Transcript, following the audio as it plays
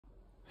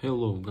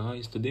Hello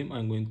guys, today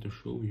I'm going to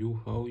show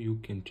you how you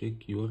can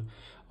check your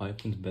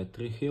iPhone's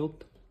battery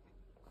health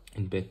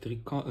and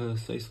battery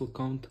cycle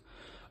count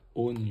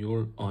on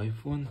your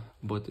iPhone,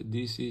 but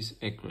this is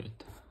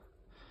accurate.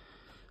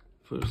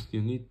 First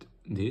you need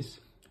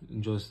this,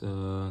 just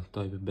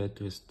type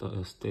battery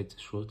stats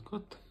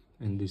shortcut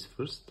and this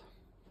first.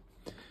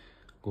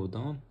 Go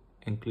down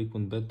and click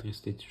on battery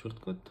stats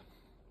shortcut.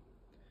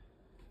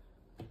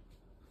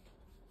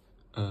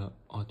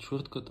 At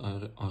shortcut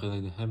I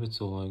already have it,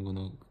 so I'm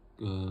gonna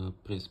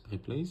press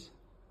replace.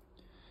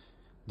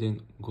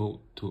 Then go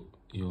to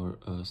your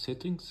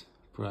settings,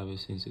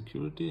 privacy and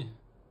security,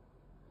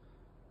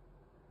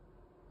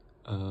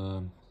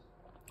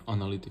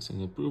 analytics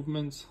and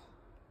improvements,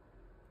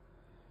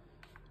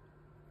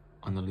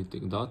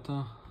 analytic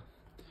data,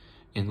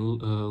 and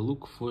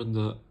look for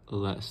the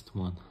last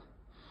one.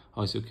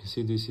 As you can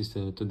see, this is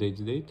today's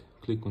date.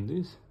 Click on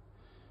this,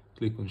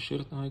 click on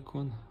shirt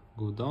icon,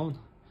 go down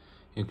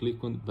and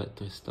click on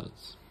battery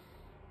stats.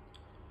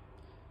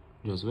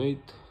 Just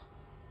wait.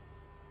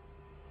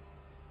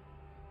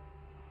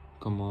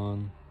 Come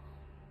on.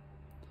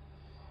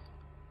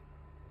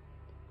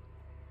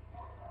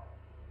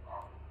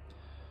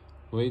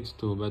 Wait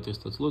to battery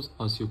stats loads.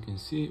 As you can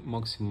see,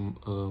 maximum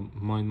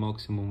my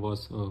maximum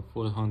was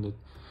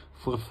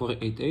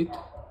 4488.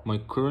 My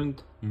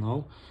current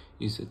now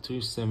is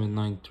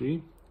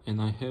 3793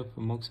 and I have a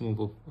maximum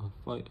of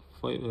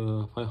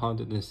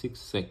 506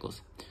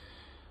 cycles.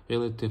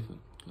 Relative,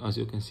 as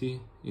you can see,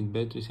 in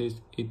battery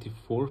says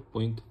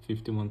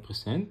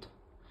 84.51%,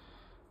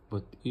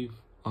 but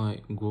if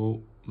I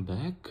go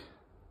back,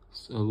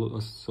 so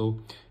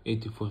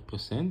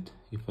 84%,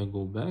 if I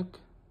go back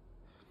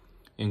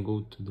and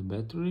go to the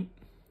battery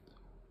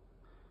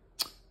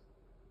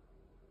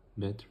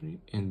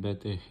and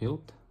battery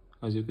health,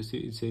 as you can see,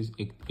 it says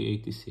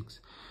 86.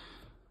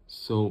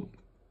 So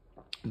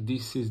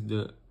this is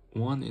the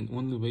one and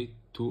only way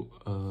to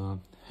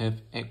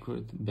have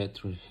accurate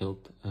battery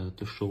health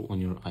to show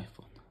on your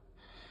iPhone.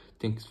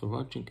 Thanks for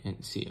watching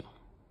and see you.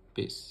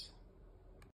 Peace.